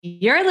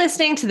You're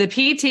listening to the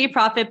PT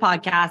Profit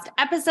Podcast,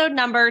 episode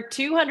number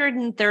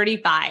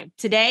 235.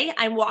 Today,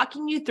 I'm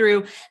walking you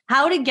through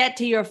how to get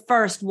to your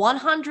first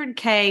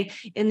 100K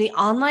in the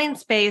online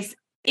space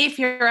if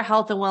you're a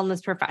health and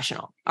wellness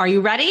professional. Are you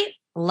ready?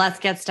 Let's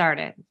get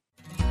started.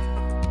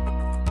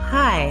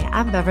 Hi,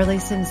 I'm Beverly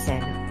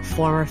Simpson,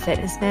 former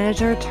fitness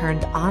manager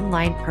turned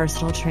online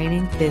personal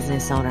training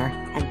business owner.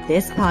 And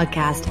this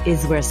podcast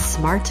is where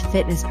smart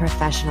fitness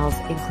professionals,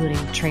 including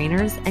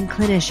trainers and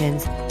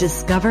clinicians,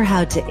 discover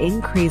how to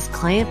increase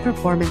client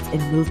performance in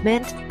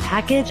movement,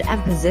 package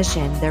and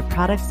position their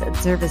products and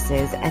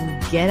services,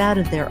 and get out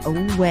of their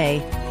own way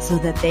so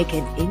that they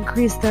can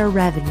increase their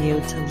revenue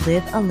to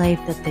live a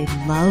life that they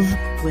love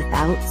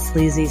without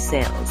sleazy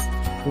sales.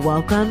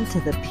 Welcome to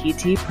the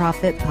PT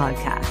Profit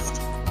Podcast.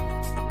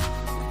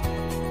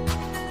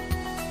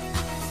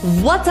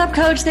 What's up,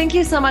 Coach? Thank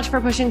you so much for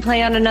pushing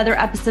play on another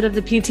episode of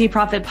the PT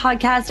Profit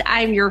Podcast.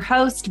 I'm your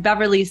host,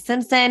 Beverly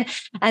Simpson,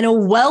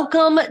 and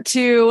welcome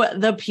to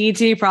the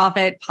PT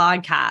Profit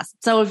Podcast.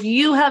 So if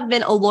you have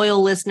been a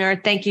loyal listener,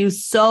 thank you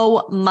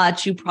so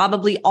much. You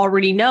probably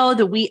already know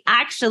that we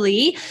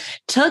actually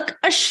took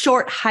a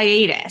short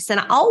hiatus, and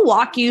I'll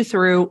walk you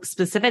through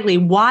specifically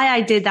why I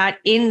did that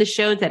in the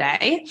show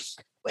today.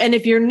 And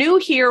if you're new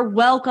here,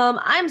 welcome.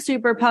 I'm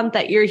super pumped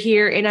that you're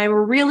here, and I'm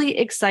really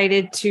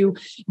excited to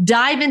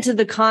dive into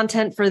the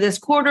content for this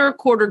quarter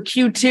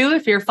Q2,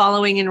 if you're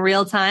following in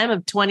real time,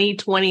 of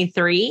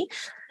 2023.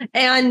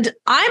 And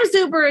I'm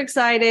super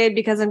excited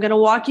because I'm going to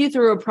walk you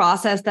through a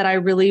process that I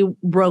really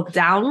broke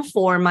down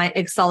for my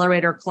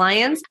accelerator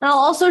clients. And I'll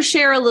also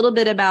share a little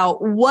bit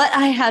about what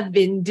I have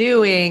been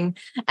doing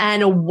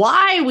and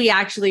why we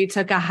actually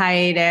took a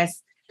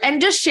hiatus, and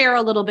just share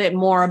a little bit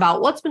more about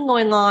what's been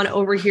going on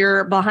over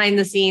here behind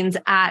the scenes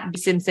at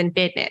Simpson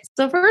Fitness.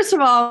 So first of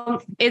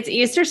all, it's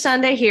Easter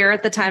Sunday here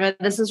at the time of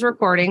this is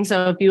recording.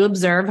 So if you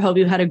observe, hope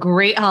you had a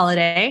great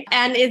holiday.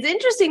 And it's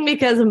interesting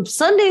because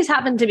Sundays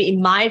happen to be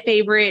my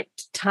favorite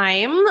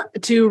time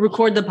to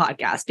record the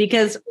podcast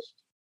because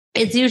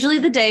it's usually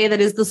the day that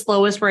is the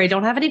slowest where I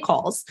don't have any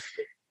calls.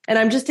 And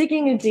I'm just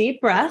taking a deep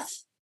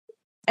breath.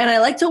 And I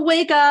like to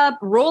wake up,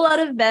 roll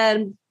out of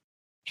bed,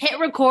 hit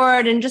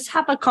record, and just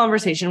have a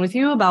conversation with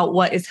you about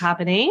what is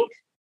happening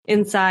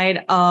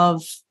inside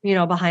of,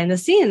 behind the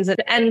scenes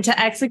and to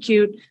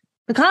execute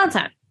the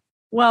content.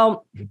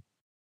 Well,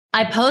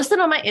 I posted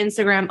on my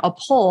Instagram a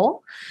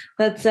poll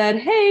that said,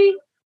 hey,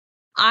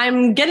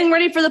 I'm getting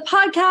ready for the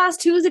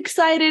podcast. Who's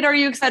excited? Are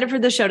you excited for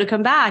the show to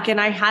come back? And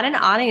I had an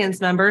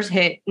audience member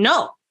hit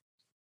no.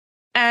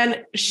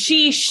 And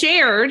she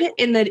shared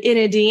in a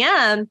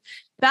DM,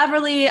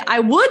 Beverly, I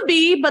would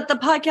be, but the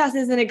podcast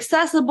isn't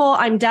accessible.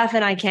 I'm deaf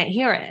and I can't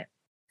hear it.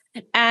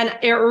 And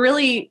it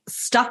really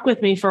stuck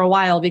with me for a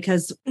while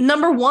because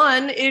number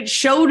one, it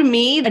showed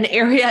me an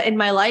area in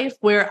my life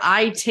where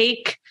I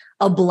take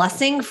a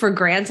blessing for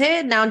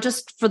granted. Now,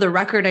 just for the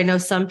record, I know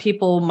some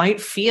people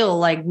might feel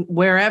like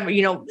wherever,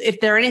 if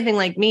they're anything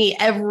like me,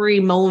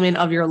 every moment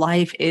of your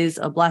life is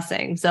a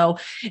blessing. So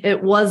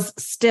it was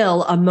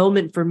still a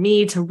moment for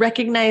me to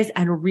recognize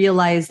and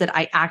realize that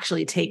I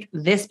actually take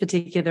this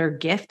particular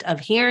gift of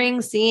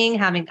hearing, seeing,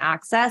 having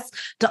access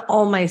to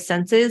all my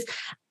senses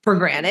for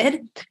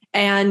granted.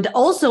 And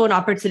also an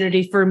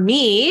opportunity for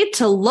me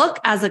to look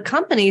as a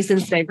company,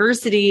 since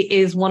diversity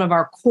is one of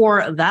our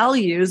core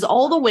values,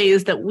 all the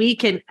ways that we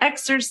can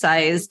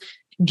exercise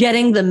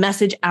getting the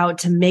message out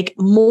to make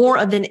more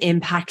of an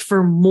impact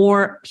for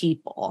more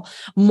people,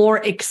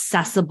 more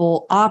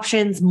accessible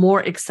options,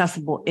 more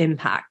accessible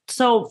impact.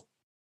 So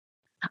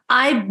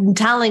I'm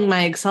telling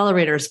my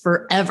accelerators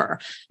forever,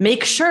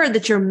 make sure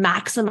that you're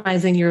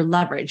maximizing your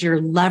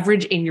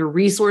leverage in your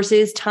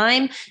resources,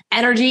 time,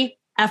 energy,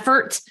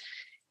 effort.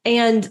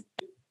 And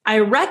I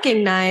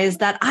recognize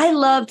that I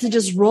love to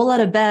just roll out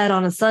of bed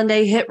on a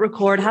Sunday, hit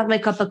record, have my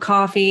cup of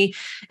coffee,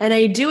 and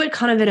I do it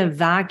kind of in a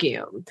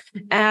vacuum.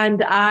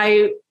 And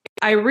I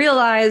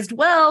realized,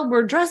 well,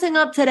 we're dressing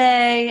up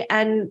today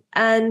and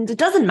it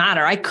doesn't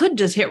matter. I could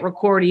just hit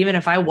record even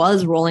if I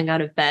was rolling out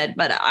of bed,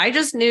 but I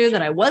just knew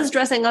that I was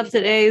dressing up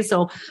today.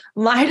 So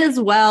might as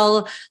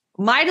well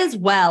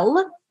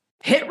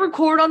hit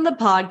record on the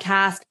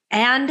podcast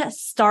and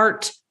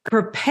start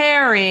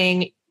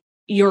preparing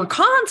your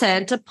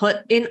content to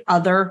put in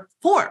other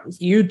forms,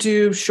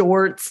 YouTube,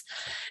 shorts.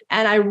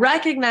 And I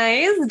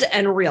recognized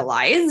and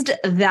realized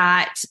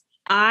that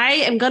I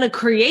am going to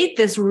create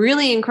this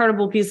really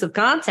incredible piece of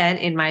content,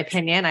 in my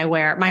opinion,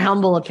 my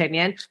humble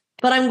opinion,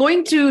 but I'm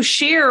going to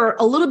share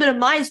a little bit of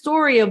my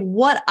story of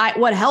what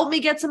helped me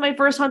get to my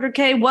first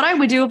 100K, what I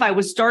would do if I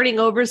was starting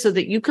over so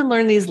that you can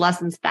learn these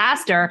lessons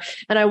faster.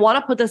 And I want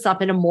to put this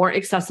up in a more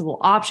accessible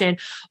option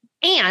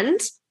and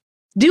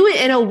do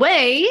it in a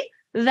way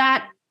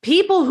that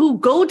people who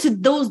go to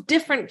those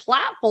different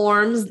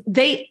platforms,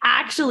 they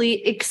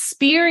actually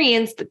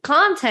experience the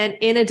content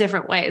in a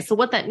different way. So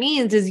what that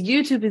means is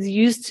YouTube is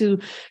used to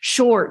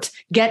short,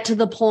 get to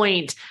the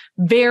point,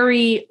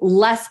 very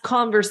less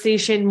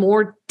conversation,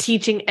 more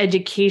teaching,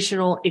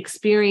 educational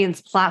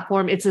experience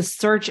platform. It's a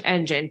search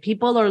engine.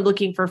 People are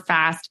looking for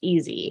fast,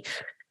 easy.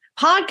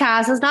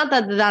 Podcast is not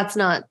that that's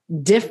not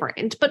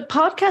different, but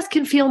podcast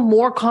can feel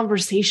more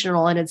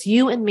conversational, and it's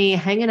you and me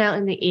hanging out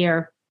in the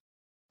ear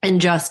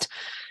and just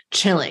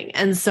chilling.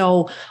 And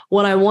so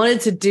what I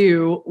wanted to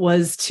do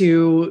was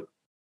to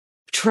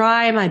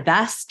try my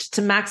best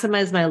to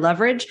maximize my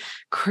leverage,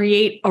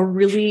 create a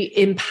really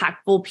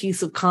impactful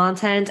piece of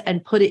content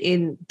and put it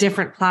in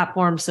different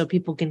platforms so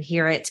people can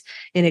hear it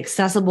in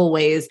accessible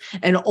ways,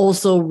 and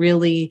also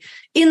really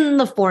in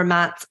the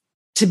formats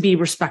to be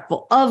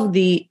respectful of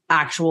the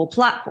actual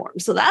platform.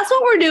 So that's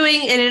what we're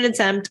doing in an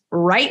attempt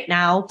right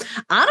now.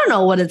 I don't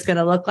know what it's going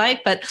to look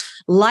like, but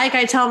like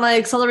I tell my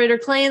accelerator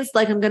clients,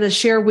 like I'm going to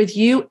share with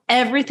you,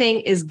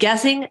 everything is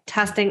guessing,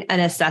 testing,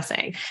 and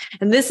assessing.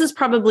 And this is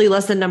probably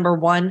lesson number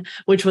one,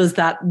 which was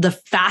that the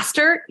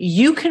faster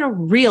you can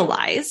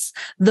realize,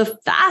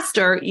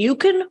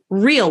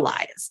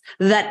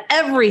 that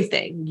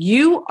everything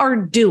you are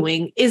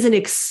doing is an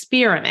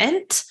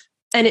experiment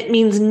and it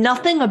means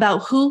nothing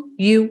about who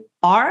you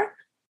are,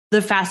 the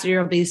faster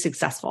you'll be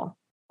successful.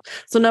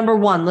 So number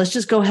one, let's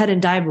just go ahead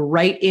and dive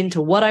right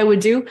into what I would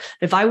do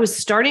if I was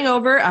starting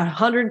over at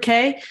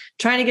 100K,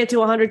 trying to get to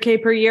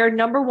 100K per year.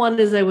 Number one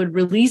is I would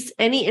release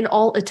any and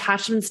all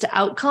attachments to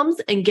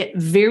outcomes and get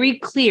very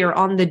clear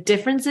on the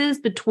differences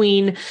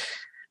between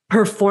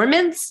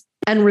performance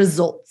and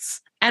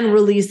results and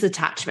release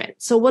attachment.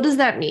 So what does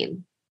that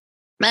mean?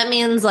 That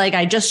means, like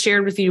I just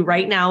shared with you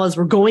right now, as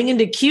we're going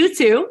into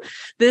Q2,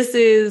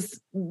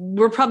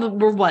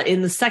 we're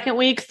in the second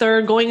week,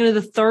 going into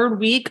the third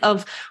week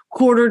of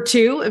quarter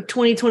two of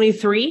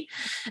 2023.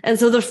 And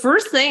so the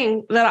first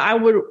thing that I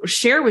would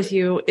share with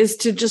you is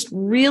to just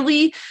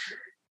really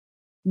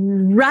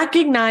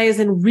recognize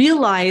and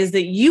realize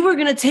that you are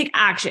going to take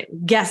action,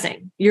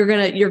 guessing. You're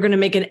going to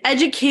make an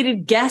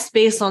educated guess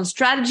based on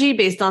strategy,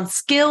 based on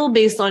skill,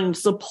 based on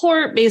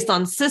support, based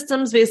on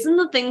systems, based on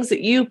the things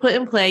that you put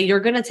in play. You're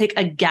going to take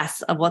a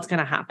guess of what's going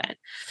to happen.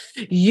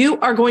 You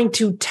are going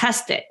to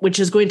test it, which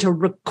is going to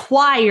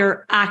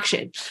require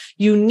action.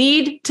 You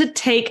need to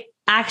take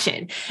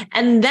action.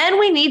 And then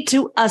we need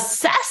to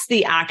assess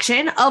the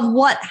action of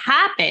what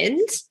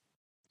happened.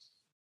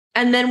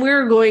 And then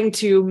we're going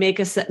to make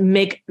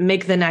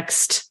the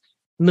next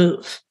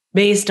move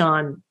based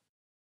on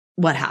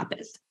what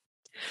happened.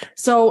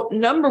 So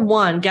number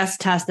one, guess,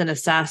 test, and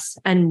assess,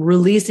 and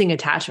releasing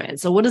attachment.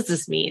 So what does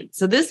this mean?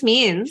 So this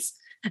means,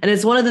 and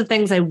it's one of the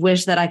things I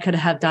wish that I could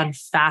have done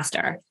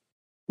faster,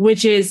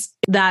 which is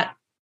that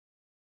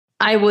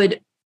I would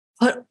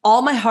put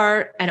all my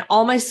heart and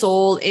all my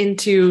soul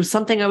into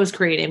something I was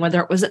creating,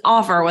 whether it was an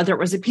offer, whether it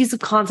was a piece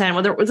of content,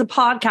 whether it was a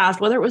podcast,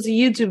 whether it was a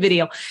YouTube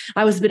video.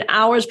 I would spend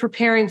hours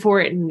preparing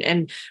for it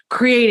and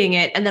creating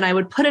it. And then I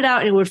would put it out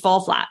and it would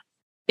fall flat,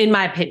 in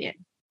my opinion.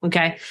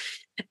 Okay.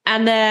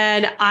 And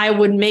then I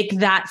would make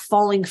that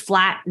falling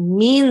flat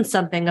mean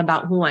something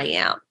about who I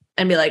am.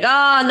 And be like,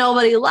 oh,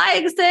 nobody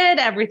likes it.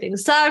 Everything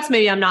sucks.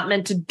 Maybe I'm not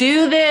meant to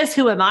do this.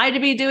 Who am I to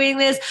be doing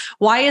this?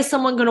 Why is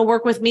someone going to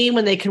work with me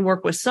when they can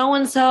work with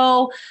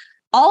so-and-so?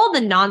 All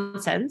the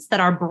nonsense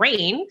that our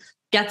brain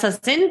gets us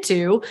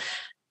into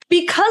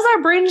because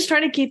our brain is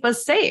trying to keep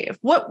us safe.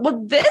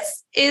 What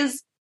this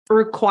is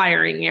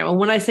requiring you. And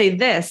when I say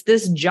this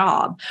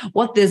job,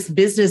 what this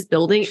business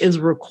building is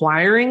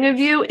requiring of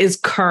you is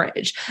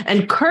courage.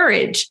 And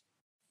courage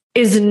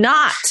is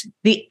not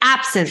the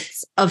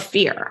absence of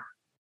fear.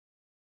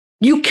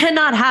 You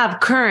cannot have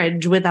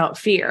courage without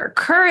fear.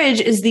 Courage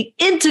is the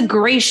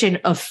integration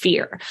of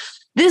fear.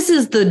 This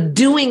is the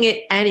doing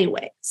it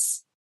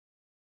anyways.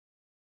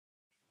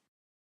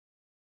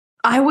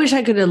 I wish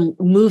I could have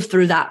moved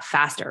through that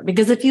faster,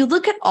 because if you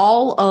look at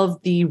all of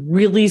the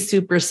really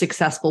super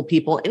successful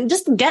people and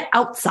just get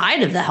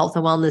outside of the health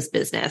and wellness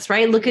business,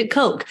 right? Look at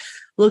Coke,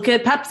 look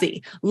at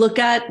Pepsi, look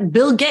at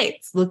Bill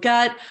Gates, look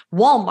at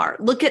Walmart,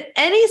 look at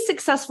any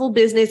successful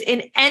business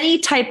in any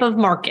type of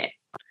market.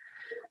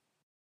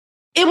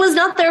 It was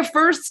not their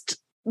first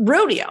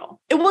rodeo.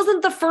 It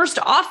wasn't the first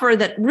offer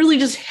that really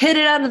just hit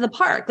it out of the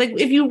park. Like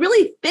if you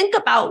really think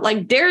about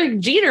like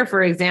Derek Jeter,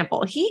 for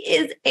example, he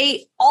is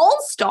a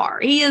all-star.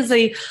 He is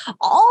a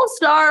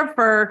all-star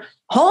for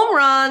home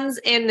runs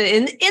in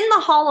the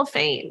Hall of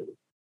Fame.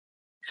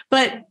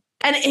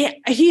 And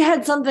he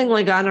had something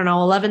like,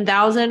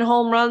 11,000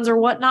 home runs or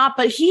whatnot,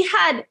 but he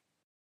had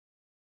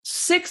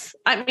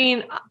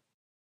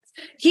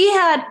he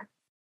had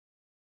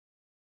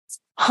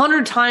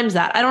 100 times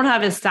that. I don't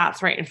have his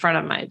stats right in front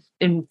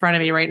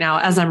of me right now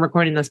as I'm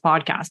recording this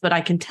podcast, but I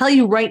can tell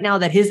you right now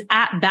that his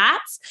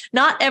at-bats,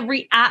 not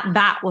every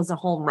at-bat was a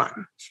home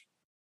run.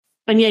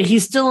 And yet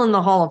he's still in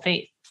the Hall of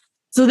Fame.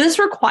 So this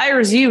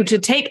requires you to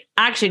take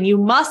action. You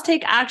must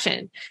take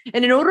action.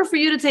 And in order for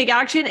you to take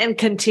action and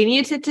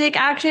continue to take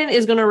action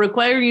is going to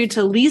require you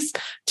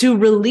to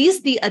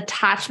release the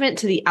attachment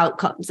to the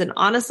outcomes. And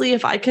honestly,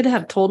 if I could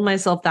have told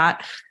myself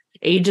that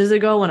ages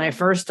ago when I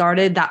first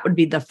started, that would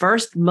be the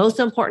first most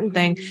important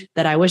thing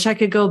that I wish I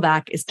could go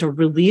back, is to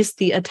release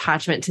the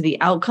attachment to the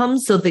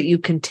outcomes so that you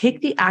can take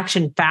the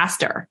action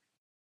faster.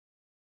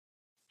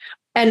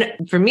 And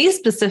for me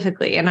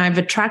specifically, and I've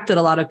attracted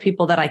a lot of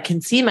people that I can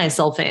see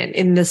myself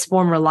in this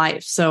former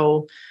life.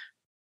 So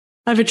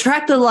I've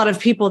attracted a lot of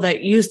people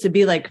that used to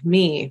be like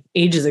me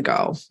ages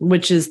ago,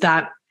 which is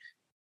that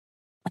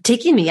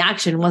taking the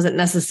action wasn't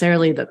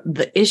necessarily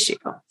the issue.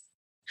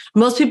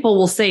 Most people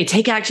will say,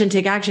 take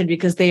action,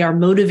 because they are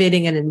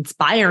motivating and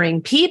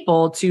inspiring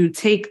people to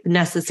take the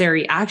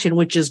necessary action,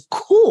 which is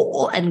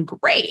cool and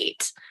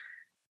great,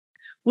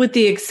 with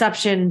the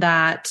exception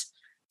that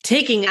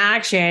taking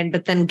action,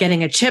 but then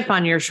getting a chip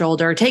on your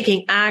shoulder,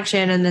 taking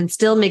action and then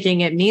still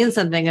making it mean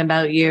something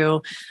about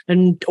you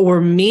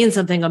or mean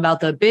something about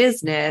the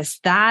business,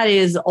 that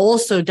is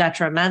also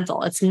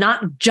detrimental. It's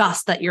not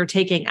just that you're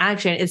taking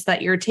action, it's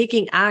that you're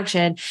taking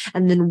action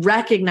and then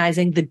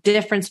recognizing the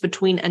difference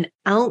between an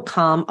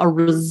outcome, a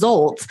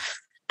result,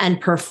 and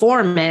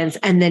performance,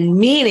 and then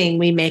meaning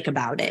we make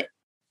about it.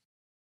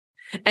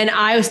 And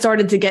I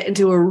started to get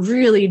into a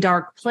really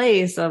dark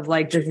place of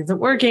like, this isn't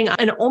working,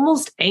 and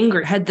almost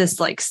anger, had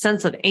this like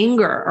sense of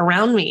anger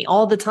around me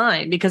all the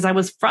time because I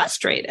was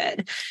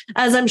frustrated,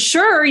 as I'm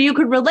sure you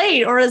could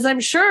relate, or as I'm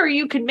sure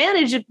you could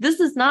manage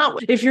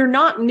if you're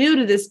not new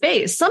to this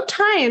space.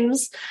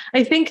 Sometimes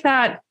I think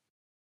that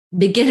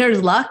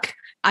beginner's luck,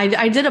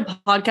 I did a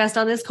podcast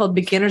on this called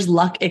Beginner's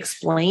Luck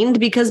Explained,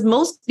 because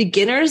most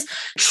beginners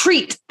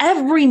treat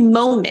every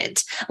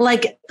moment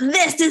like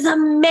this is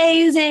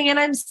amazing and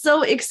I'm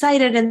so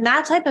excited. And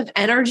that type of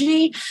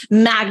energy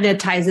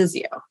magnetizes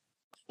you.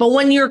 But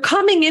when you're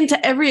coming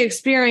into every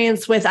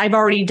experience with, I've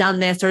already done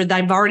this, or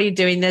I'm already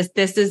doing this,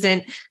 this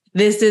isn't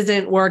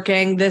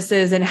working,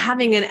 and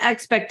having an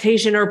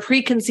expectation or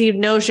preconceived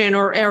notion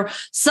or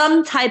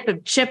some type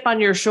of chip on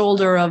your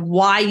shoulder of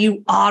why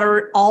you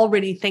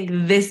already think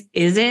this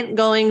isn't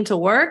going to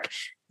work,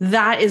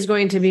 that is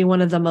going to be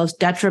one of the most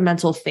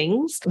detrimental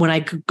things. When I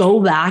go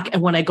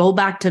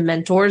back to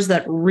mentors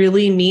that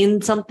really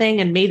mean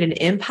something and made an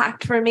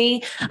impact for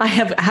me, I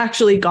have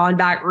actually gone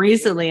back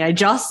recently. I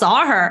just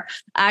saw her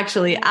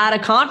actually at a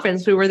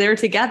conference. We were there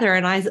together,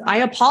 and I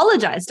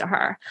apologized to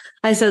her.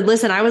 I said,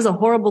 listen, I was a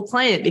horrible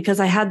client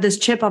because I had this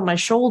chip on my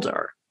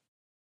shoulder.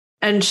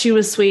 And she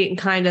was sweet and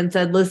kind and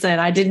said, listen,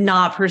 I did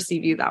not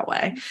perceive you that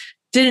way.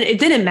 It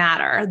didn't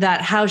matter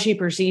that how she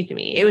perceived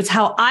me. It was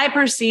how I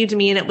perceived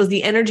me. And it was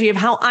the energy of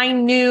how I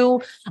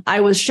knew I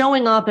was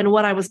showing up and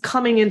what I was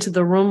coming into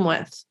the room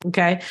with.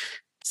 Okay.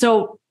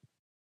 So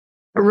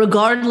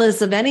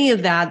regardless of any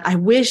of that, I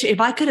wish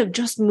if I could have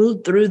just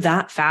moved through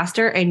that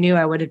faster, I knew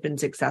I would have been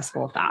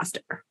successful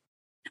faster.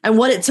 And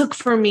what it took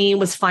for me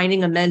was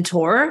finding a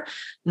mentor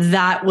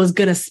that was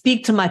going to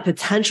speak to my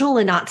potential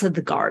and not to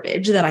the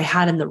garbage that I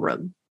had in the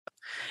room.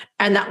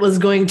 And that was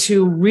going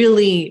to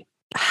really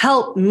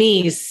help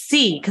me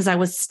see, because I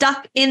was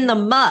stuck in the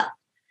mud.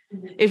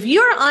 If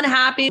you're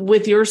unhappy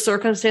with your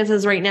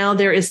circumstances right now,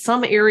 there is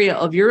some area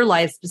of your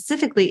life,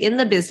 specifically in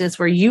the business,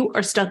 where you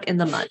are stuck in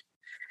the mud.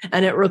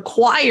 And it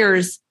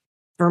requires,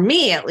 for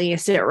me at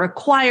least, it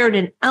required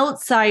an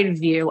outside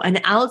view, an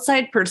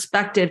outside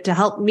perspective to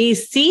help me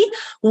see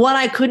what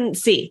I couldn't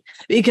see.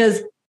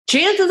 Because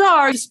chances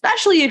are,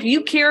 especially if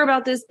you care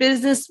about this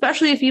business,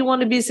 especially if you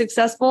want to be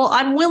successful,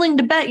 I'm willing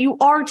to bet you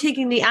are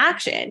taking the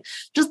action.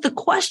 Just the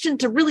question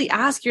to really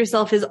ask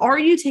yourself is, are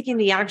you taking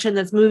the action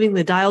that's moving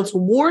the dial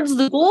towards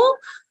the goal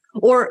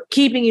or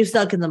keeping you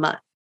stuck in the mud?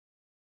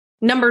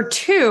 Number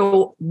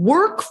 2,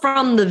 work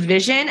from the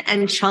vision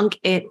and chunk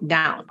it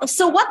down.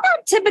 So what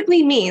that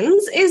typically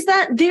means is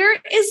that there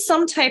is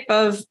some type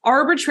of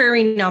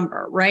arbitrary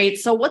number, right?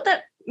 So what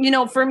that,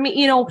 for me,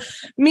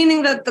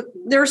 meaning that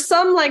there's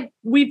some, like,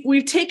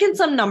 we've taken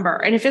some number,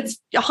 and if it's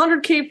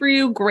 100K for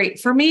you, great.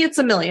 For me, it's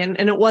 $1 million,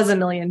 and it was $1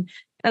 million.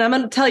 And I'm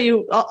going to tell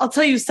you, I'll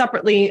tell you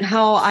separately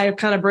how I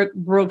kind of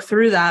broke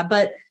through that.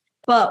 But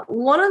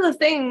one of the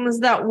things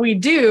that we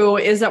do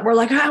is that we're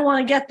like, I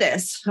want to get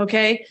this.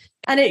 Okay.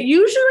 And it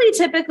usually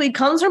typically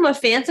comes from a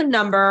phantom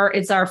number.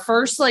 It's our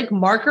first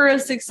marker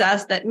of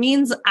success that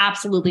means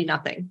absolutely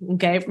nothing.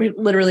 Okay. It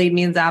literally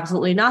means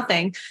absolutely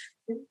nothing,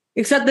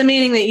 except the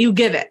meaning that you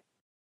give it.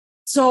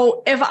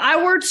 So if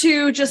I were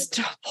to just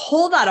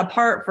pull that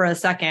apart for a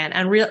second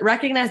and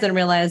recognize and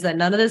realize that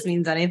none of this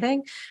means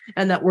anything,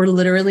 and that we're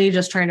literally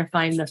just trying to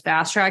find the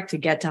fast track to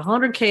get to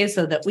 100K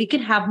so that we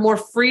can have more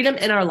freedom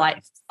in our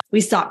life. We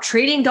stop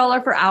trading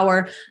dollar for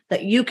hour,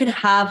 that you can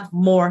have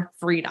more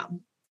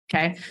freedom.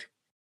 Okay.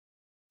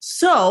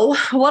 So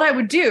what I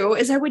would do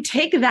is I would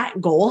take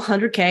that goal,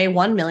 100K,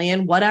 1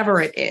 million,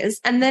 whatever it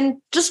is, and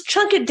then just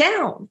chunk it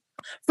down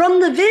from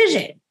the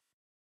vision.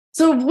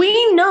 So if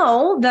we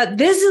know that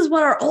this is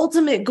what our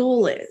ultimate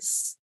goal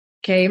is,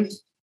 okay,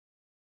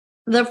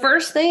 the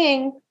first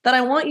thing that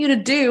I want you to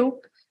do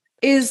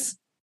is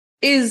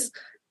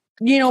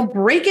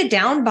break it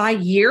down by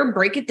year,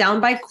 break it down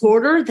by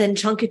quarter, then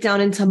chunk it down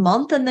into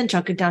month, and then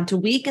chunk it down to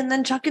week, and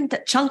then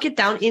chunk it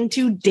down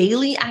into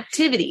daily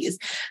activities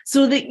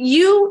so that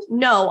you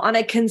know on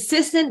a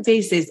consistent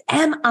basis,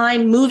 am I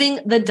moving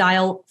the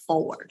dial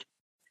forward?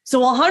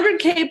 So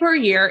 100K per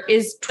year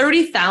is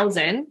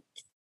 30,000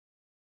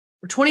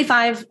 or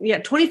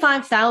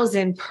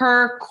 25,000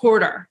 per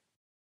quarter.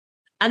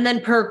 And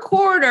then per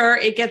quarter,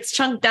 it gets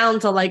chunked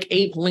down to like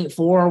 8.4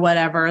 or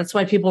whatever. That's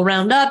why people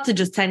round up to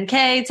just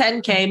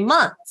 10K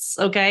months.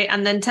 Okay.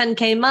 And then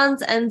 10K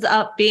months ends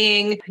up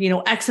being,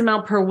 X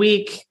amount per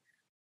week,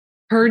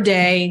 per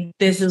day.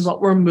 This is what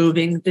we're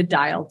moving the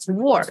dial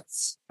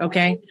towards.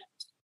 Okay.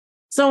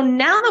 So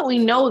now that we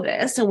know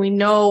this and we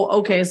know,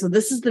 okay, so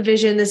this is the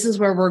vision, this is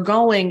where we're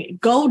going,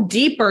 go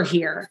deeper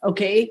here.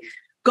 Okay.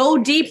 Go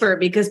deeper,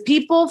 because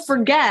people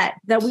forget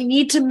that we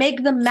need to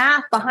make the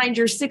math behind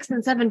your 6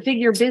 and 7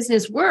 figure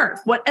business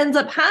work. What ends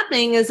up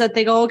happening is that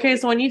they go, okay,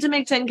 so I need to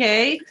make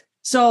 10K.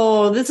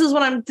 So this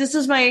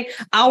is my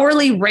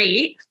hourly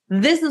rate.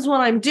 This is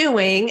what I'm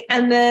doing.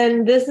 And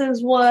then this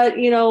is what,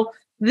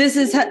 this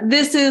is,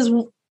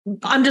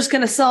 I'm just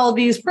going to sell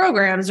these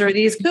programs or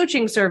these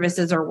coaching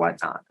services or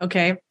whatnot.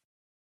 Okay.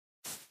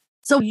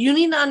 So you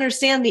need to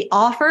understand the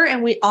offer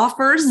and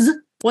offers,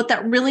 what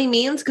that really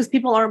means, because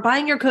people aren't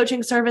buying your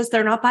coaching service.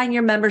 They're not buying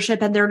your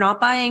membership, and they're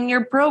not buying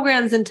your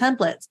programs and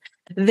templates.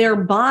 They're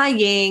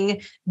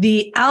buying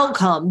the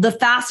outcome, the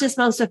fastest,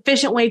 most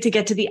efficient way to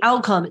get to the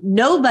outcome.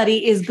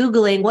 Nobody is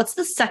Googling what's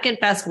the second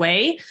best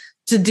way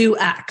to do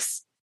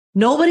X.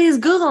 Nobody is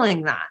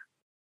Googling that.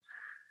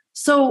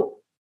 So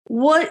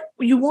what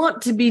you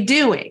want to be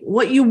doing,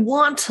 what you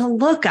want to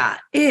look at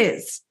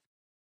is,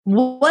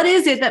 what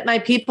is it that my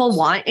people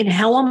want and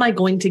how am I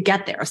going to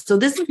get there? So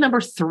this is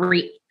number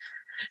 3.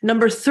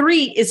 Number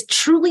 3 is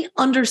truly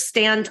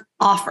understand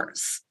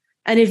offers.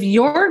 And if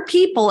your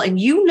people, and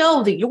you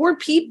know that your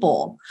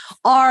people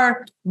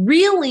are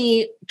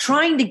really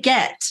trying to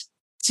get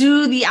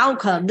to the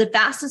outcome, the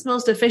fastest,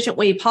 most efficient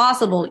way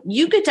possible,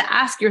 you get to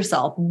ask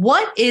yourself,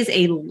 what is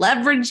a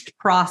leveraged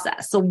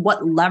process? So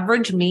what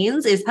leverage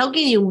means is, how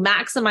can you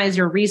maximize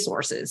your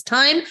resources,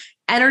 time,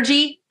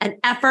 energy, and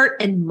effort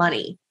and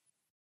money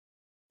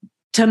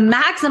to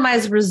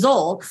maximize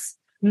results,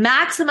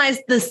 maximize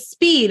the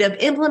speed of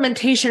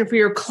implementation for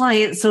your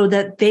client so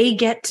that they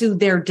get to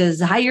their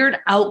desired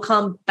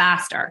outcome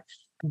faster.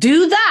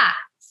 Do that.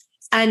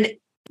 And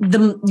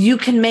you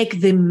can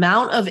make the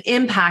amount of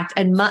impact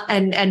and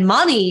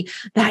money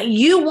that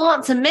you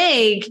want to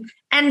make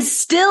and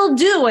still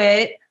do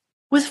it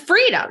with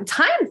freedom,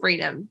 time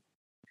freedom.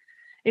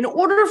 In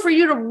order for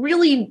you to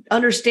really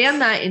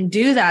understand that and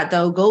do that,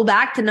 though, go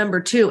back to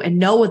number 2 and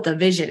know what the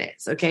vision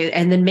is. Okay.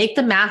 And then make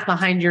the math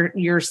behind your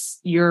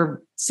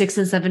 6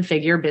 and 7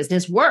 figure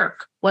business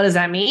work. What does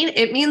that mean?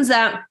 It means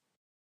that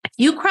if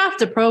you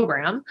craft a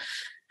program,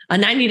 a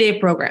 90-day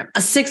program, a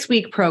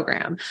 6-week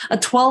program, a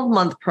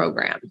 12-month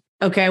program,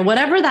 okay,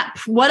 whatever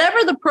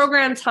the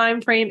program time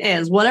frame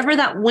is, whatever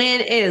that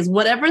win is,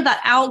 whatever that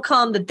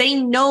outcome that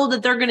they know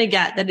that they're going to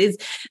get, that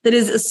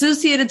is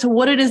associated to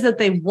what it is that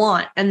they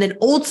want, and then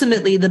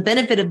ultimately the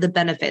benefit of the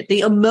benefit, the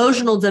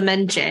emotional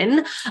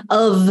dimension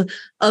of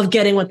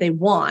getting what they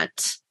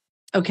want.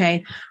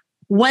 Okay,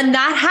 when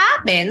that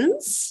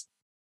happens,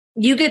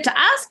 you get to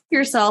ask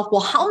yourself,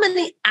 well, how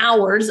many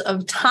hours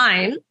of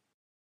time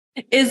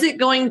is it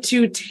going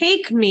to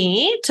take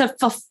me to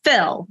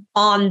fulfill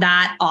on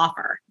that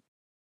offer?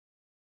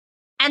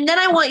 And then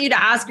I want you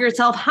to ask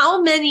yourself,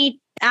 how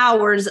many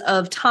hours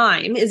of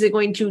time is it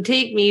going to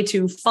take me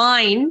to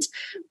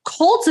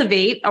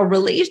cultivate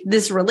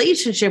this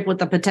relationship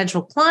with a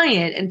potential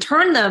client and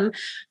turn them,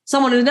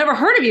 someone who's never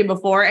heard of you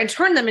before, and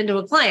turn them into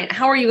a client?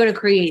 How are you going to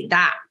create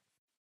that?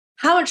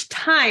 How much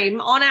time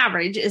on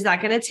average is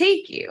that going to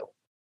take you?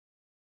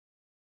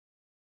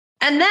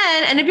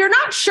 And if you're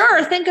not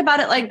sure, think about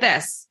it like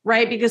this,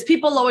 right? Because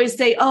people always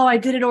say, oh, I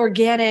did it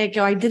organic,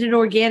 or I did it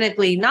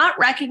organically, not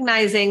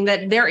recognizing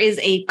that there is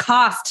a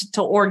cost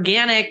to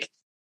organic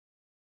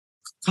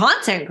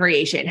content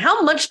creation.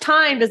 How much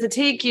time does it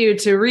take you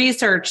to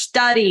research,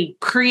 study,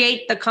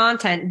 create the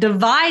content?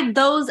 Divide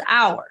those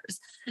hours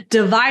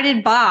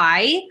divided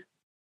by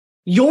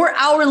your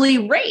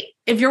hourly rate.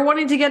 If you're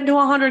wanting to get into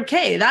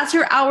 100K, that's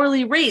your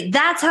hourly rate.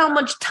 That's how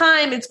much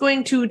time it's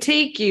going to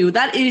take you.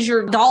 That is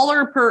your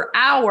dollar per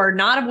hour,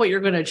 not of what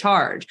you're going to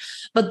charge,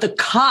 but the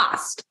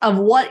cost of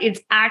what it's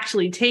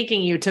actually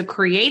taking you to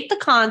create the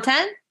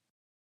content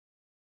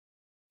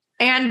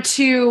and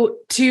to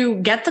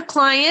get the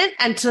client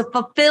and to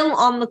fulfill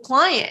on the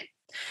client.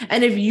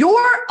 And if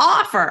your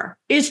offer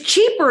is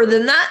cheaper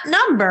than that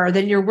number,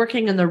 then you're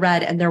working in the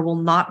red and there will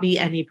not be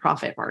any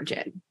profit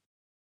margin.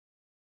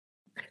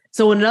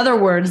 So in other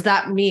words,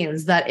 that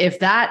means that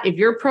if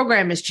your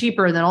program is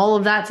cheaper than all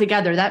of that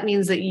together, that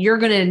means that you're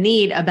going to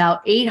need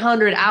about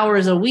 800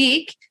 hours a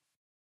week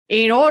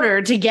in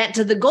order to get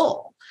to the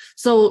goal.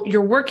 So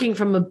you're working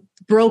from a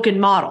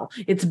broken model.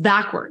 It's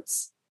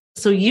backwards.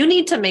 So you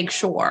need to make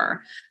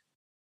sure.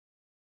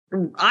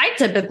 I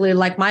typically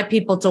like my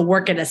people to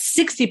work at a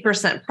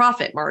 60%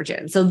 profit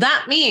margin. So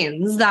that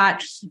means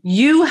that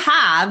you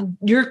have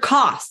your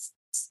costs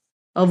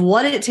of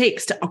what it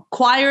takes to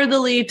acquire the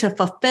lead, to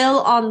fulfill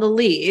on the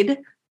lead.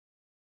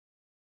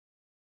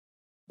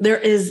 There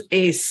is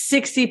a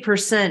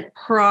 60%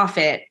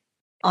 profit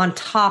on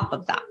top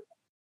of that.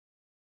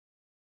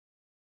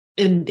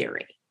 In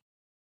theory,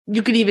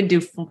 you could even do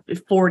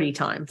 4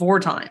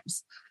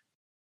 times.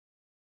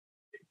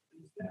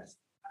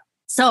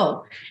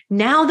 So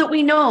now that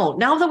we know,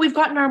 now that we've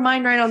gotten our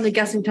mind right on the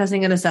guessing,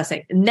 testing, and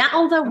assessing,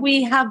 now that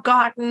we have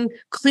gotten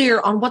clear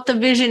on what the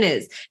vision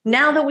is,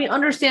 now that we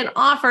understand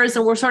offers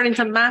and we're starting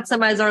to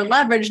maximize our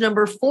leverage,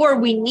 number 4,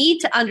 we need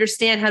to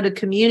understand how to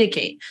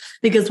communicate.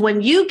 Because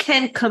when you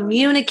can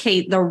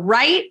communicate the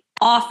right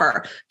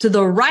offer to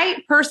the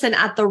right person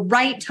at the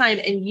right time,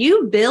 and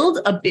you build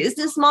a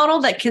business model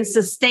that can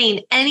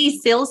sustain any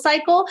sales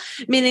cycle,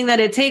 meaning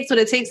that it takes what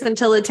it takes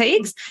until it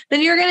takes,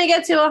 then you're going to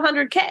get to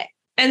 100K.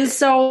 And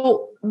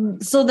so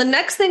the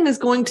next thing is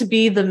going to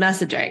be the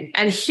messaging.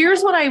 And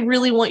here's what I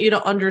really want you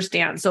to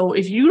understand. So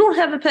if you don't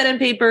have a pen and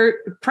paper,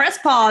 press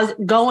pause,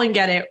 go and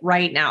get it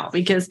right now,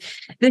 because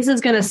this is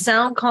going to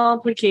sound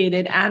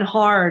complicated and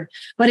hard,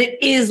 but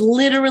it is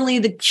literally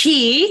the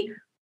key.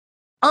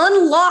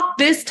 Unlock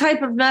this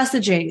type of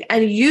messaging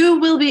and you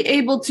will be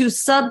able to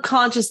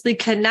subconsciously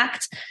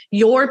connect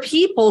your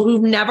people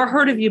who've never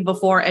heard of you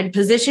before and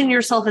position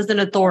yourself as an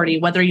authority,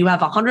 whether you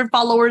have 100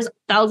 followers,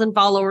 1,000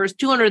 followers,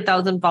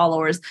 200,000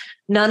 followers,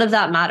 none of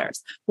that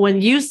matters.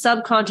 When you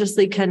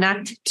subconsciously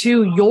connect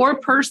to your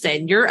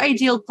person, your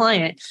ideal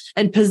client,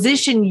 and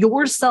position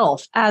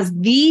yourself as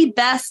the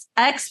best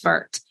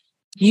expert,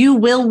 you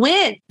will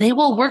win. They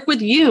will work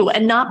with you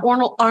and not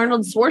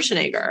Arnold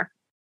Schwarzenegger.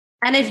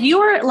 And if you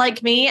are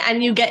like me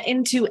and you get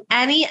into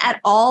any at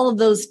all of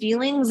those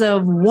feelings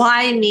of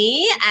why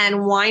me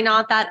and why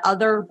not that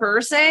other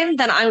person,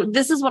 then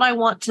this is what I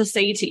want to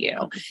say to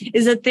you,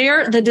 is that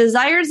the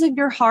desires of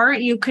your heart,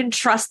 you can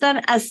trust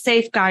them as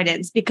safe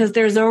guidance, because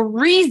there's a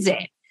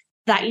reason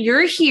that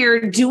you're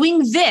here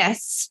doing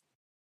this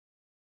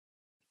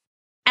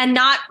and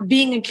not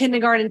being a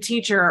kindergarten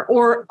teacher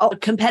or a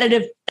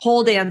competitive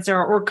pole dancer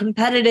or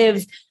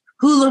competitive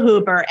hula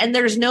hooper. And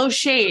there's no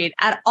shade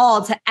at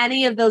all to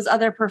any of those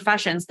other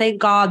professions. Thank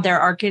God there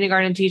are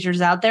kindergarten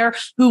teachers out there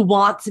who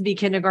want to be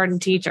kindergarten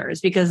teachers,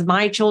 because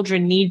my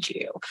children need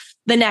you.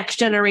 The next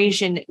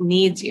generation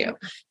needs you.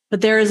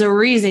 But there is a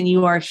reason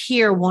you are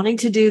here wanting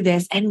to do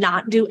this and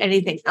not do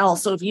anything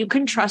else. So if you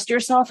can trust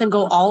yourself and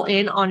go all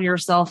in on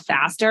yourself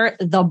faster,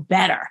 the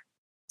better.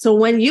 So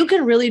when you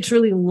can really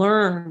truly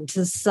learn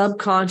to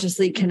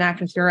subconsciously connect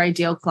with your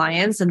ideal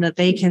clients and that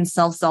they can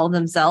self-sell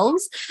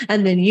themselves,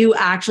 and then you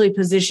actually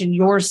position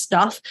your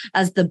stuff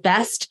as the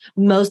best,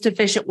 most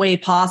efficient way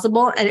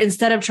possible. And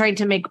instead of trying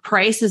to make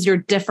price as your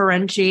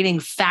differentiating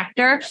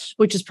factor,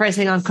 which is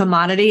pricing on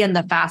commodity and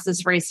the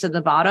fastest race to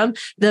the bottom,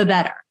 the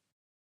better.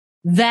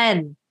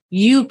 Then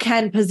you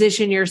can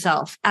position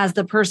yourself as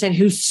the person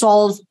who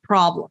solves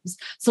problems.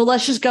 So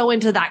let's just go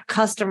into that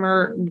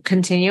customer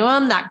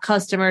continuum, that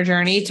customer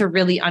journey to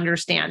really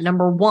understand.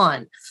 Number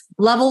 1,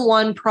 level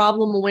 1,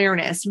 problem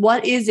awareness.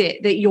 What is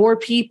it that your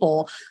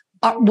people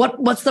are,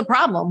 what's the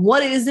problem?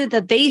 What is it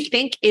that they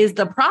think is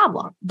the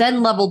problem?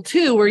 Then level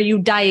 2, where you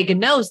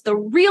diagnose the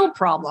real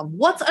problem.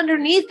 What's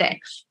underneath it?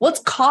 What's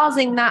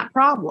causing that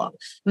problem?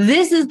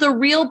 This is the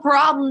real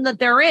problem that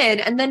they're in.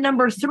 And then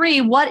number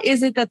 3, what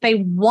is it that they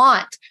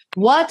want?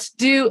 What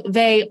do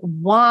they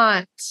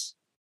want?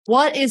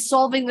 What is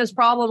solving this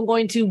problem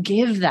going to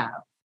give them?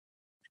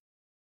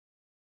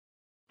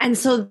 And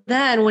so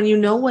then when you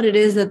know what it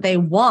is that they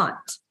want,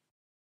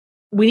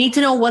 we need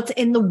to know what's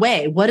in the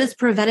way. What is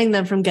preventing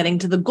them from getting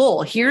to the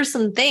goal? Here's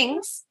some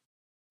things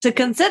to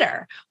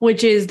consider,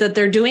 which is that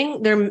they're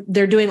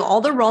doing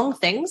all the wrong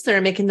things.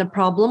 They're making the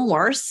problem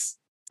worse,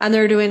 and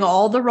they're doing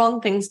all the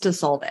wrong things to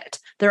solve it.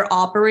 They're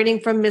operating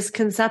from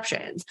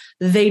misconceptions.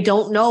 They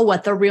don't know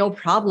what the real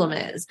problem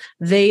is.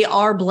 They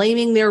are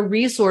blaming their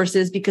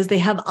resources because they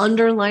have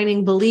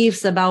underlying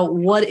beliefs about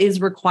what is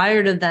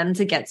required of them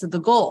to get to the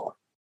goal.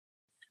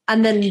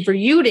 And then for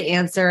you to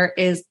answer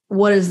is,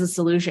 what is the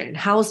solution?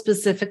 How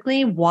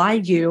specifically, why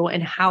you,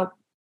 and how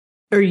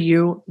are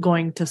you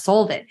going to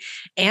solve it?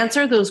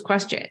 Answer those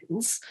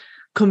questions,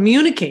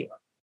 communicate,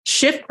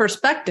 shift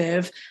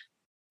perspective,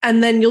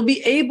 and then you'll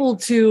be able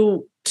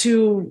to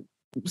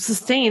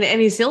sustain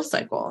any sales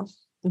cycle.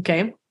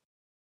 Okay.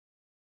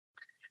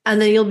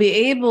 And then you'll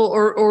be able,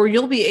 or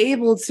you'll be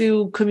able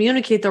to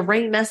communicate the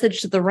right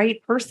message to the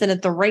right person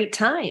at the right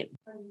time.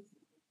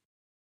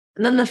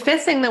 And then the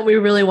 5th thing that we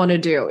really want to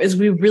do is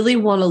we really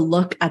want to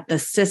look at the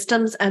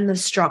systems and the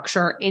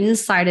structure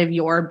inside of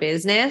your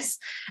business,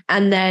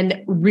 and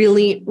then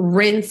really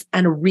rinse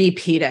and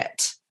repeat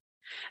it.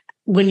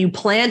 When you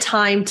plan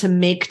time to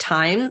make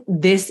time,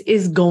 this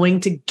is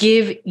going to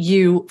give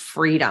you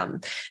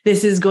freedom.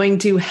 This is going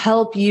to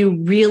help you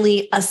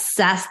really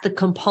assess the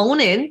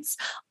components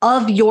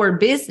of your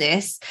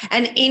business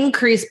and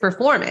increase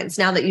performance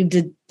now that you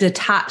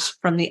detach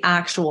from the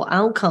actual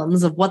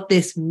outcomes of what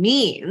this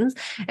means.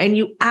 And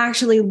you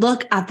actually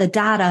look at the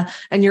data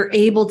and you're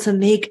able to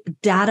make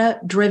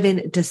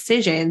data-driven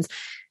decisions.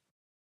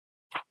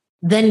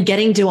 Then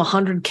getting to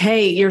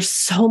 100K, you're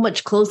so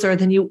much closer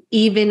than you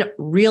even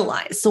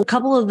realize. So a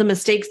couple of the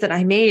mistakes that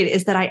I made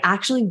is that I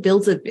actually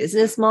built a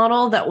business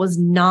model that was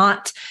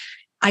not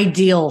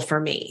ideal for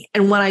me.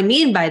 And what I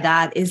mean by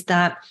that is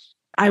that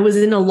I was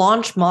in a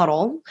launch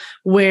model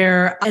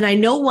and I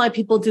know why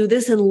people do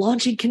this, and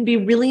launching can be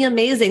really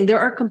amazing. There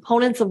are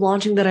components of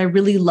launching that I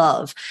really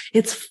love.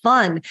 It's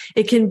fun.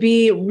 It can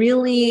be,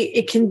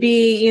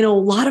 a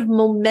lot of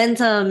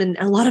momentum and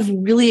a lot of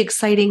really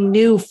exciting,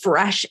 new,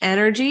 fresh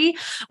energy,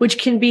 which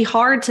can be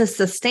hard to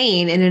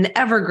sustain in an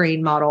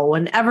evergreen model.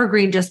 When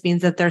evergreen just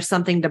means that there's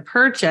something to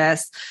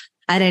purchase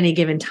at any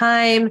given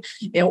time,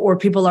 or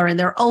people are in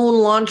their own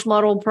launch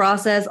model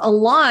process. A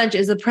launch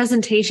is a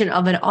presentation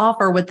of an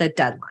offer with a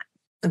deadline.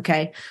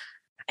 Okay.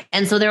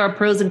 And so there are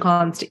pros and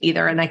cons to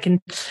either. And I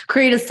can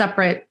create a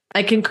separate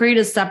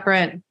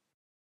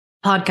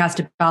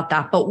podcast about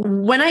that. But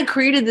when I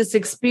created this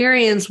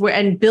experience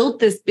and built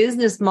this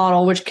business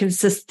model, which can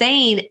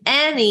sustain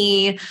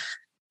any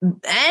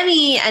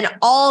and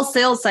all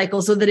sales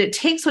cycles, so that it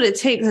takes what it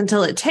takes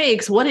until it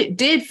takes, what it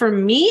did for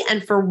me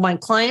and for my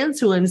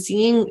clients who I'm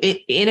seeing it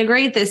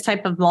integrate this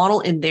type of model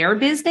in their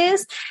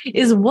business,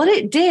 is what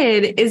it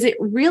did is it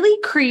really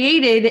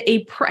created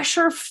a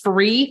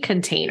pressure-free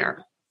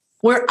container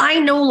where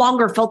I no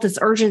longer felt this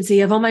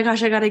urgency of, oh my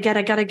gosh, I gotta get.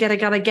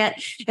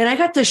 And I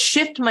got to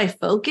shift my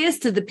focus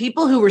to the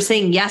people who were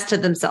saying yes to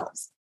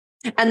themselves.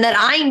 And that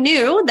I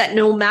knew that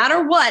no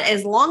matter what,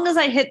 as long as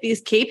I hit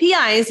these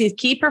KPIs, these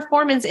key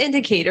performance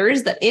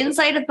indicators that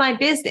inside of my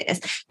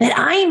business, that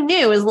I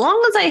knew as long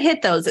as I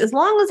hit those, as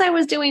long as I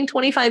was doing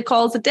 25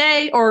 calls a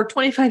day or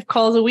 25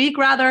 calls a week,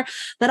 rather,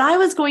 that I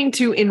was going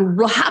to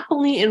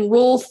happily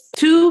enroll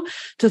 2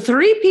 to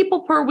 3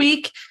 people per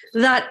week,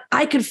 that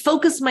I could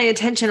focus my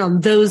attention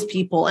on those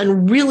people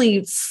and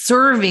really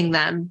serving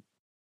them,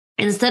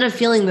 instead of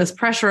feeling this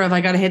pressure of,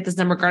 I got to hit this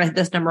number, got to hit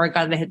this number, I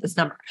got to hit this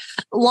number.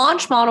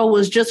 Launch model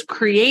was just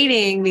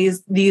creating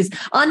these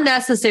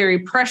unnecessary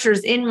pressures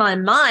in my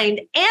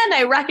mind. And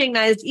I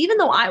recognized, even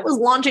though I was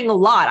launching a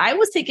lot, I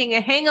was taking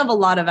a hang of a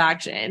lot of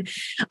action,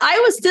 I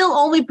was still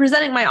only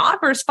presenting my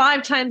offers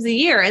 5 times a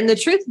year. And the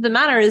truth of the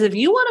matter is, if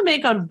you want to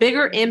make a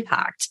bigger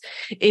impact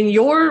in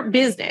your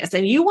business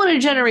and you want to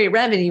generate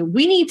revenue,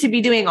 we need to be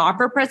doing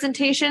offer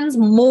presentations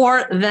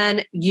more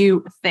than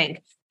you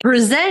think.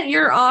 Present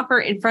your offer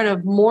in front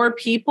of more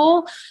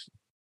people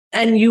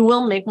and you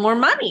will make more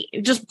money.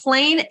 Just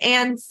plain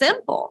and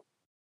simple.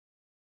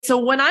 So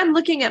when I'm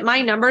looking at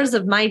my numbers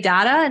of my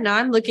data, and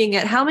I'm looking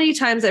at how many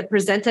times I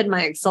presented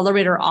my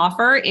accelerator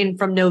offer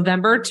from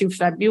November to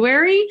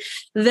February,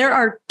 there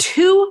are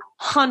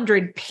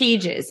 200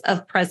 pages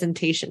of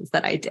presentations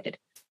that I did.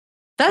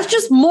 That's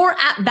just more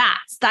at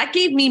bats. That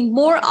gave me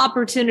more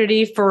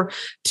opportunity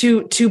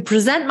to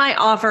present my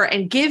offer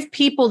and give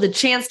people the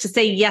chance to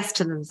say yes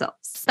to themselves.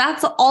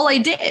 That's all I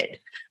did.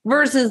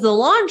 Versus the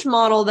launch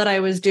model that I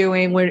was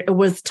doing, where it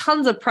was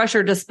tons of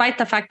pressure, despite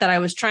the fact that I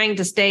was trying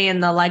to stay in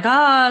the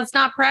it's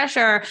not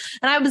pressure.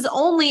 And I was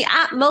only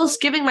at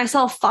most giving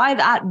myself 5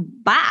 at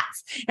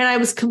bats. And I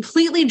was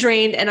completely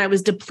drained and I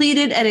was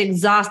depleted and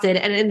exhausted.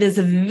 And in this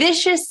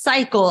vicious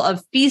cycle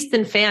of feast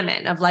and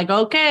famine of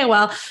okay,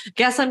 well,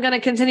 guess I'm going to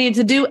continue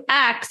to do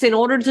X in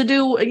order to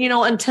do,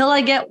 until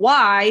I get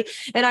Y.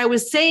 And I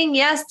was saying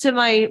yes to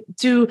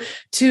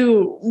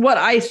what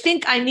I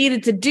think I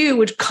needed to do,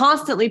 which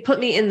constantly put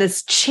me in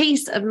this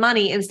chase of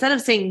money, instead of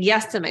saying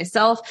yes to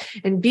myself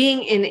and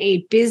being in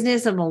a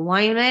business of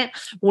alignment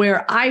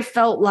where I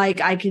felt like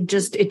I could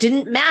it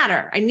didn't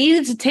matter. I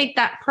needed to take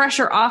that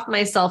pressure off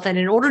myself. And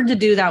in order to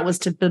do that was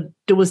to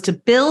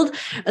build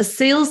a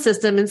sales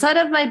system inside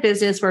of my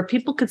business where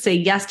people could say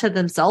yes to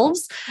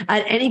themselves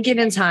at any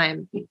given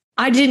time.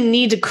 I didn't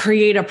need to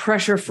create a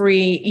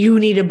pressure-free, you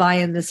need to buy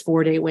in this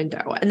 4-day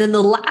window. And then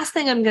the last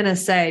thing I'm going to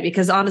say,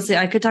 because honestly,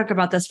 I could talk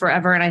about this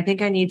forever, and I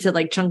think I need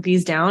to chunk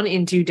these down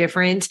into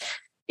different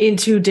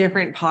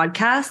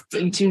podcasts,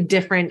 into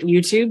different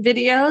YouTube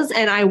videos.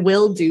 And I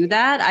will do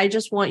that. I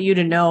just want you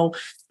to know,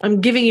 I'm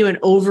giving you an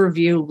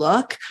overview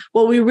look.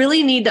 What we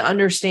really need to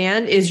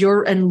understand is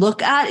your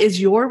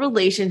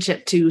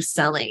relationship to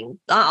selling.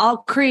 I'll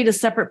create a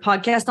separate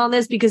podcast on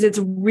this because it's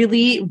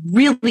really,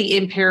 really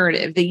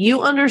imperative that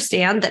you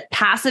understand that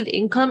passive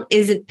income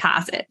isn't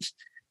passive.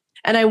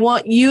 And I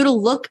want you to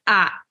look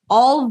at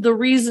all of the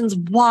reasons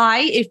why,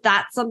 if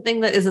that's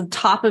something that is on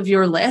top of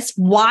your list,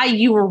 why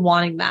you are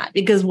wanting that.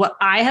 Because what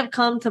I have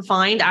come to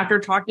find after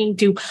talking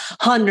to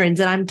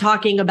hundreds, and I'm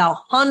talking about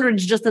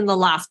hundreds just in the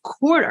last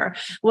quarter,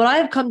 what I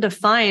have come to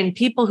find,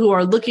 people who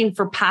are looking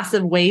for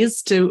passive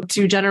ways to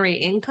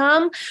generate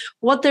income,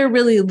 what they're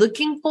really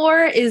looking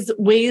for is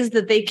ways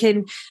that they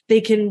can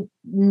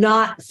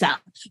not sell,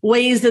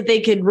 ways that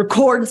they could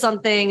record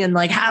something and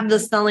have the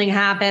selling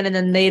happen, and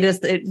then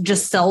it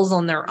just sells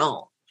on their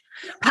own.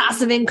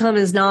 Passive income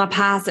is not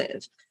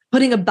passive.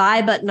 putting a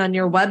buy button on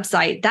your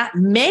website. That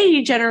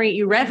may generate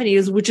you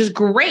revenues, which is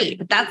great,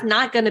 but that's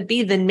not going to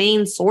be the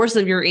main source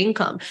of your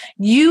income.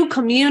 You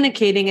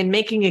communicating and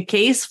making a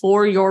case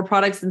for your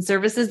products and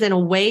services in a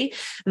way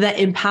that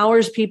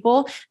empowers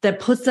people, that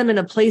puts them in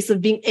a place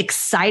of being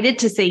excited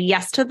to say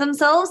yes to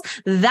themselves,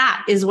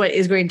 that is what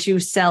is going to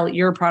sell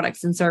your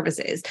products and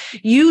services.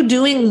 You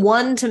doing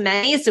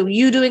one-to-many, so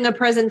you doing a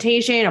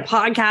presentation, a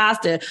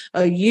podcast, a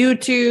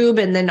YouTube,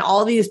 and then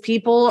all these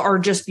people are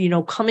just,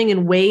 coming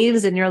in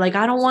waves, and you're like,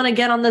 I don't want to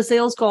get on the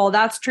sales call.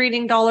 That's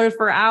trading dollars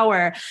per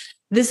hour.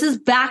 This is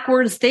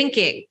backwards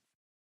thinking,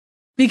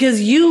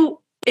 because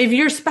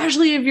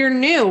especially if you're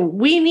new,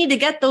 we need to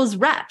get those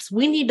reps.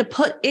 We need to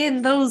put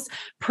in those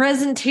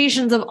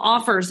presentations of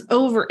offers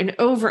over and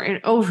over and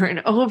over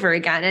and over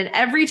again. And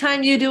every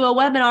time you do a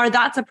webinar,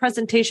 that's a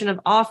presentation of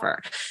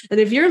offer. And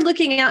if you're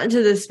looking out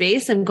into the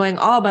space and going,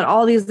 oh, but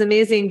all these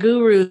amazing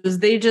gurus,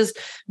 they just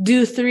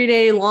do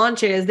 3-day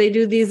launches. They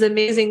do these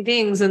amazing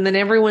things. And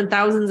then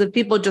thousands of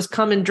people just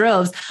come in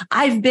droves.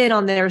 I've been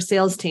on their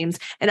sales teams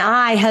and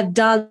I have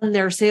done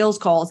their sales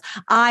calls.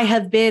 I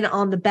have been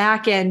on the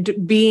back end,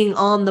 being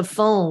on the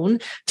phone,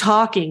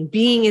 talking,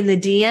 being in the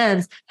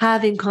DMs,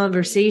 having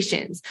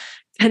conversations.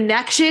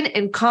 Connection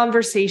and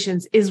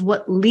conversations is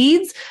what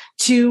leads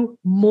to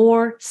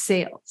more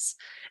sales.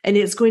 And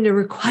it's going to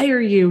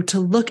require you to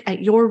look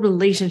at your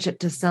relationship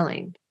to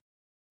selling.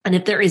 And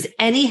if there is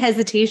any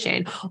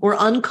hesitation or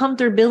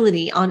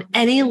uncomfortability on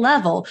any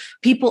level,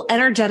 people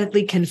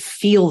energetically can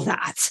feel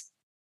that.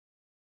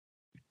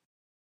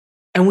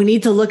 And we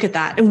need to look at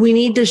that and we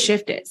need to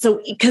shift it.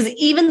 So, because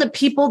even the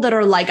people that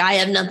are like, I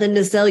have nothing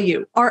to sell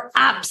you, are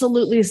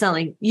absolutely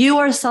selling. You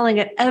are selling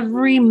at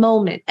every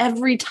moment,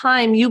 every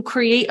time you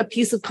create a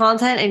piece of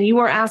content and you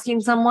are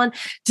asking someone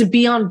to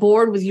be on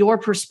board with your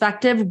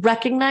perspective.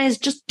 Recognize,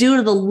 just due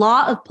to the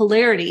law of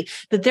polarity,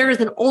 that there is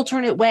an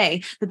alternate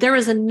way, that there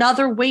is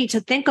another way to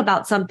think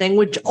about something,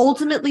 which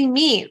ultimately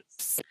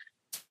means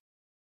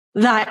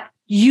that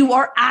you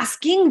are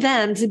asking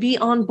them to be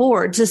on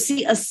board, to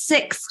see a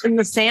 6 in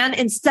the sand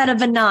instead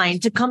of a 9,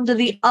 to come to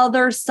the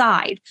other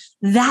side.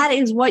 That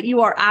is what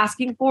you are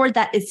asking for.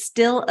 That is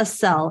still a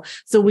sell.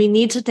 So we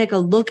need to take a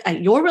look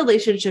at your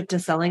relationship to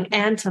selling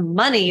and to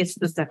money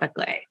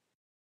specifically.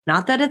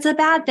 Not that it's a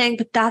bad thing,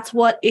 but that's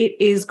what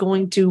it is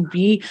going to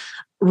be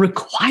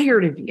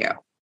required of you.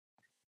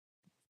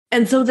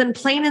 And so then,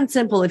 plain and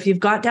simple, if you've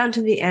got down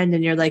to the end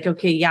and you're like,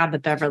 okay, yeah,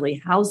 but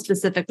Beverly, how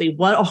specifically,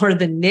 what are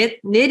the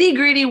nitty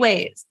gritty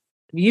ways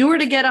you were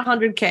to get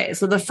 100K?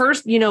 So the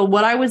first,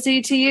 what I would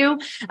say to you,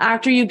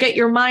 after you get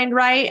your mind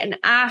right and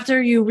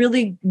after you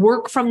really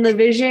work from the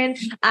vision,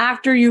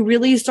 after you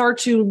really start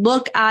to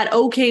look at,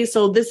 okay,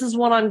 so this is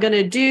what I'm going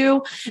to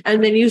do.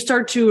 And then you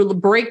start to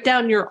break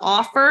down your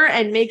offer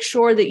and make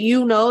sure that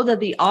you know that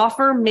the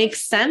offer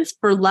makes sense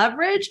for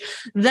leverage.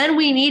 Then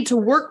we need to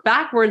work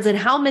backwards and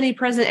how many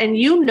and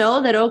you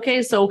know that,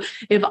 okay, so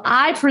if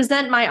I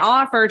present my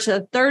offer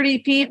to 30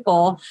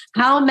 people,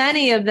 how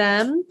many of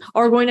them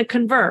are going to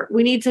convert?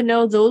 We need to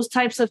know those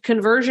types of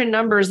conversion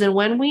numbers. And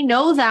when we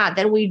know that,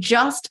 then we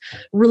just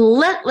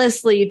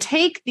relentlessly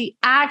take the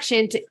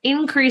action to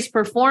increase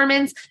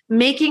performance,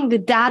 making the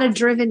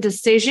data-driven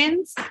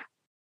decisions,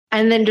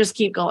 and then just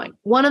keep going.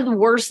 One of the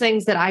worst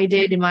things that I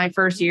did in my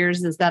first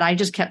years is that I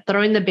just kept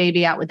throwing the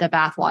baby out with the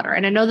bathwater.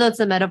 And I know that's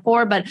a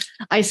metaphor, but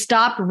I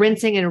stopped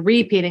rinsing and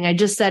repeating. I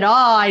just said,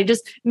 I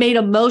just made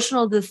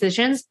emotional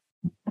decisions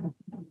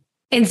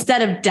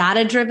instead of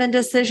data-driven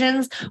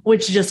decisions,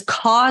 which just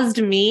caused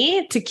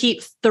me to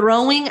keep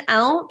throwing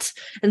out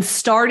and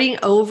starting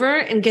over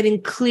and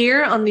getting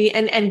clear on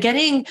and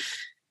getting,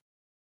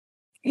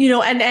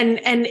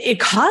 and it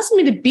caused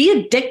me to be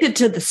addicted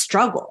to the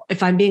struggle,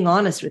 if I'm being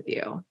honest with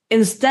you.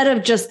 Instead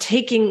of just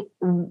taking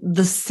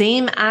the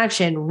same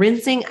action,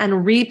 rinsing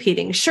and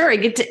repeating. Sure, I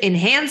get to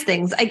enhance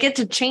things. I get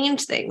to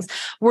change things.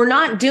 We're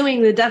not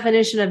doing the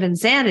definition of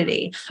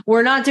insanity.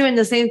 We're not doing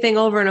the same thing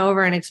over and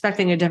over and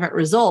expecting a different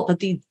result. But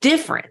the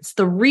difference,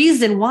 the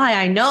reason why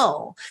I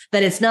know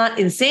that it's not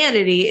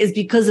insanity is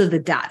because of the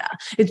data.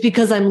 It's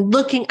because I'm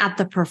looking at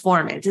the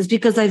performance. It's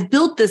because I've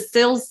built this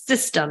sales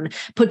system,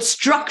 put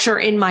structure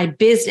in my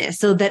business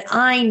so that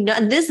I know,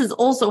 and this is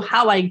also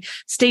how I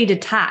stay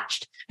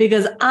detached.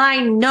 Because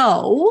I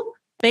know,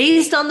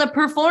 based on the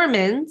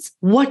performance,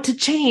 what to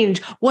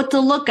change, what to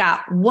look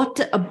at, what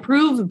to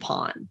improve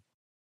upon,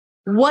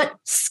 what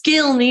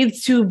skill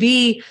needs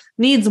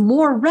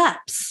more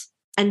reps,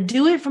 and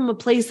do it from a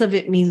place of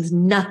it means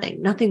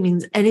nothing. Nothing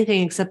means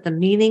anything except the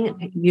meaning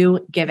that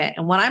you give it.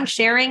 And what I'm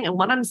sharing and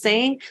what I'm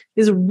saying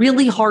is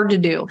really hard to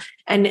do.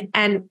 And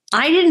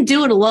I didn't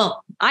do it alone.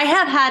 I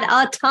have had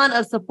a ton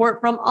of support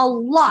from a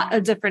lot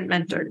of different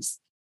mentors.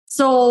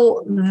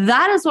 So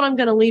that is what I'm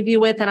going to leave you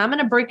with. And I'm going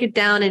to break it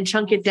down and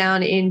chunk it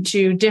down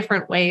into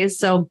different ways.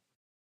 So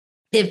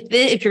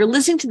if you're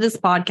listening to this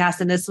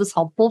podcast and this was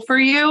helpful for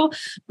you,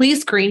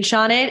 please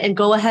screenshot it and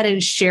go ahead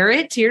and share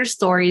it to your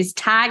stories.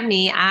 Tag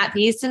me at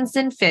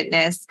Simpson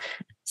Fitness.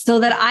 so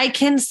that I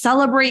can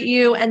celebrate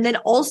you. And then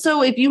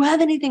also, if you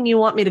have anything you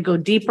want me to go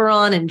deeper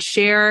on and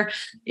share,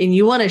 and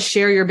you want to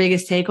share your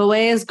biggest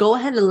takeaways, go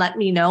ahead and let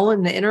me know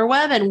in the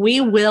interweb, and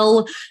we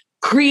will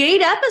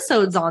create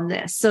episodes on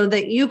this so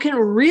that you can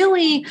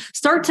really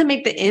start to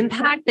make the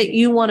impact that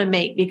you want to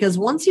make. Because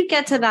once you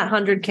get to that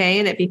 100K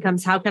and it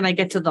becomes, how can I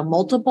get to the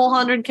multiple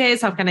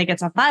 100Ks? How can I get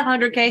to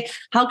 500K?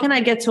 How can I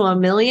get to 1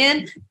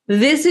 million?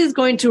 This is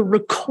going to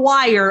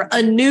require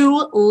a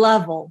new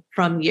level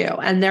from you.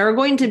 And there are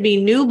going to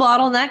be new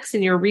bottlenecks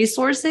in your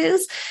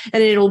resources.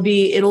 And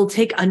it'll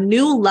take a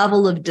new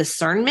level of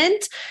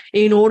discernment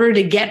in order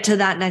to get to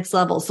that next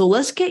level. So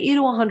let's get you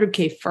to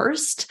 100K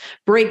first,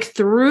 break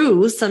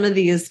through some of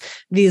these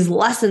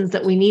lessons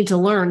that we need to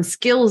learn,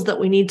 skills that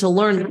we need to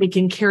learn that we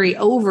can carry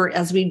over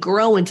as we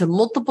grow into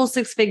multiple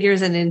six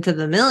figures and into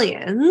the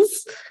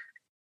millions,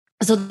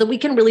 so that we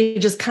can really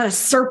just kind of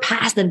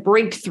surpass and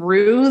break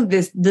through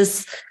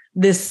this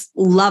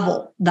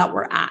level that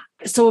we're at.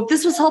 So if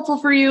this was helpful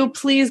for you,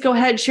 please go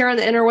ahead, share on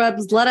the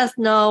interwebs, let us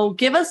know,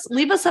 leave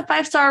us a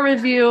 5-star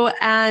review.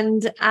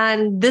 And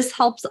this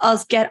helps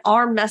us get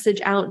our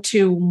message out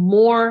to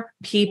more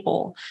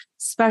people,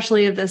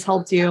 especially if this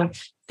helped you.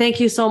 Thank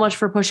you so much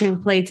for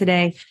pushing play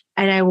today,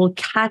 and I will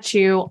catch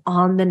you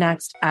on the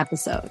next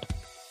episode.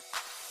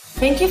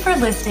 Thank you for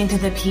listening to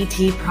the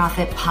PT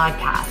Profit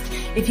Podcast.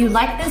 If you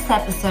like this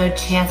episode,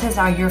 chances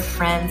are your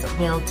friends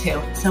will too.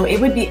 So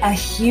it would be a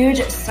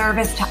huge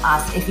service to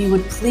us if you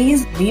would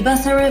please leave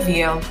us a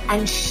review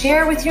and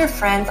share with your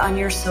friends on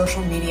your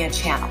social media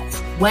channels.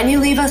 When you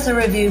leave us a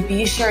review,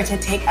 be sure to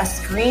take a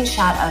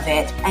screenshot of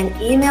it and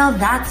email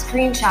that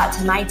screenshot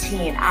to my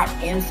team at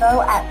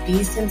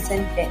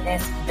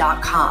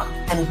info@bsimpsonfitness.com.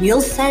 And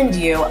we'll send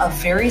you a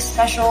very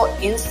special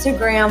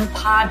Instagram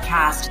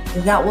podcast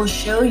that will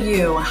show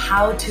you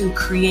how to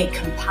create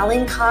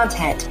compelling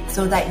content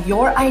so that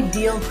your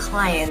ideal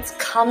clients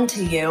come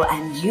to you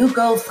and you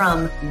go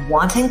from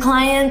wanting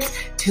clients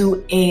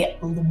to a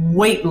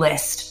wait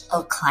list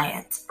of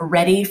clients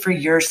ready for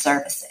your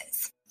services.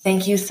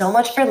 Thank you so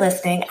much for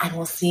listening, and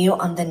we'll see you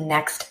on the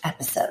next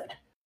episode.